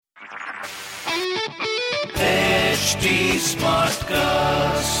HT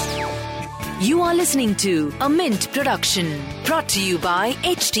Smartcast. You are listening to a Mint production brought to you by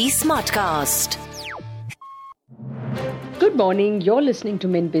HT Smartcast. Good morning. You're listening to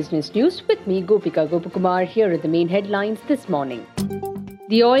Mint Business News with me, Gopika Gopakumar. Here are the main headlines this morning.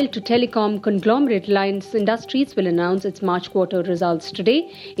 The oil to telecom conglomerate Reliance Industries will announce its March quarter results today.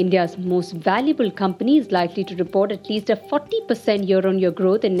 India's most valuable company is likely to report at least a 40% year-on-year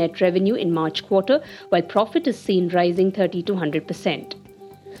growth in net revenue in March quarter, while profit is seen rising 30 to 100%.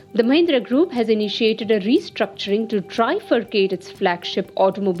 The Mahindra Group has initiated a restructuring to trifurcate its flagship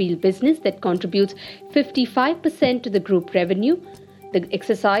automobile business that contributes 55% to the group revenue. The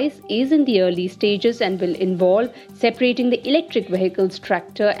exercise is in the early stages and will involve separating the electric vehicles,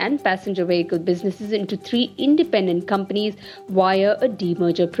 tractor and passenger vehicle businesses into three independent companies via a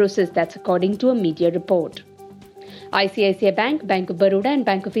demerger process. That's according to a media report. ICICI Bank, Bank of Baroda and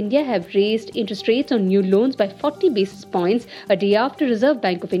Bank of India have raised interest rates on new loans by 40 basis points a day after Reserve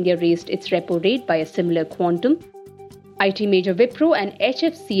Bank of India raised its repo rate by a similar quantum. IT major Wipro and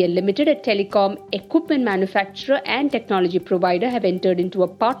HFCL Limited, a telecom equipment manufacturer and technology provider, have entered into a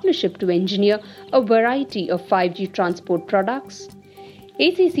partnership to engineer a variety of 5G transport products.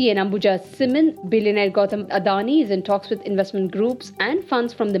 ACC and Ambuja Cement billionaire Gautam Adani is in talks with investment groups and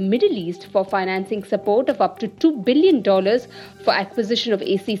funds from the Middle East for financing support of up to $2 billion for acquisition of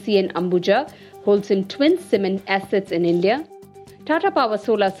ACC and Ambuja, Holcim Twin Cement assets in India. Tata Power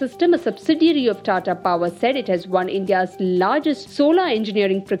Solar System, a subsidiary of Tata Power, said it has won India's largest solar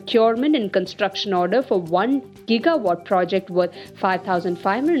engineering procurement and construction order for 1 gigawatt project worth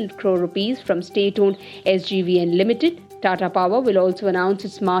 5,500 crore rupees from state-owned SGVN Limited. Tata Power will also announce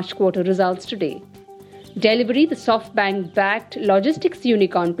its March quarter results today. Delhivery, the SoftBank-backed logistics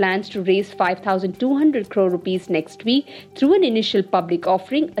unicorn, plans to raise 5,200 crore rupees next week through an initial public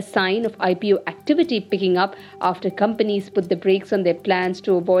offering, a sign of IPO activity picking up after companies put the brakes on their plans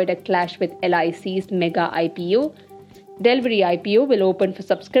to avoid a clash with LIC's mega IPO. Delhivery IPO will open for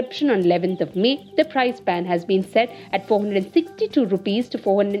subscription on 11th of May. The price band has been set at 462 rupees to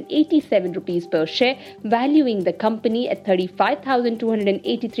 487 rupees per share, valuing the company at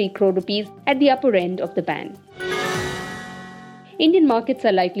 35,283 crore rupees at the upper end of the band. Indian markets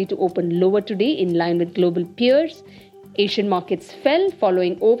are likely to open lower today in line with global peers. Asian markets fell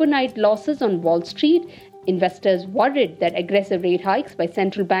following overnight losses on Wall Street. Investors worried that aggressive rate hikes by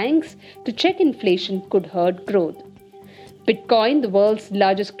central banks to check inflation could hurt growth. Bitcoin, the world's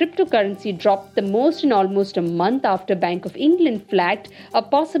largest cryptocurrency, dropped the most in almost a month after Bank of England flagged a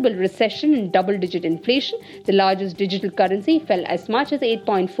possible recession and double-digit inflation. The largest digital currency fell as much as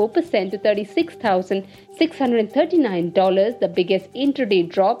 8.4% to $36,639, the biggest intraday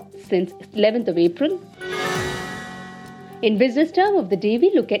drop since 11th of April. In business term of the day, we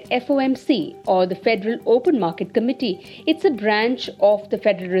look at FOMC, or the Federal Open Market Committee. It's a branch of the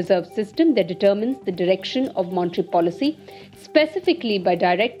Federal Reserve System that determines the direction of monetary policy, specifically by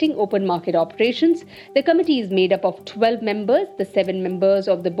directing open market operations. The committee is made up of 12 members, the 7 members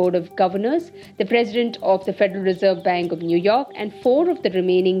of the Board of Governors, the President of the Federal Reserve Bank of New York, and 4 of the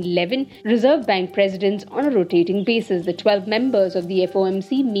remaining 11 Reserve Bank presidents on a rotating basis. The 12 members of the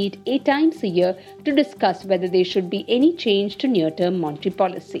FOMC meet 8 times a year to discuss whether there should be any change to near-term monetary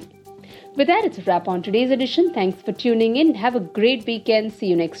policy. With that, it's a wrap on today's edition. Thanks for tuning in. Have a great weekend. See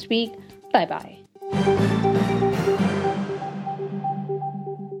you next week. Bye-bye.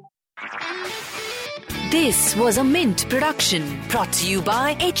 This was a Mint production brought to you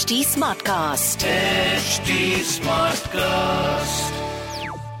by HT Smartcast. HT Smartcast.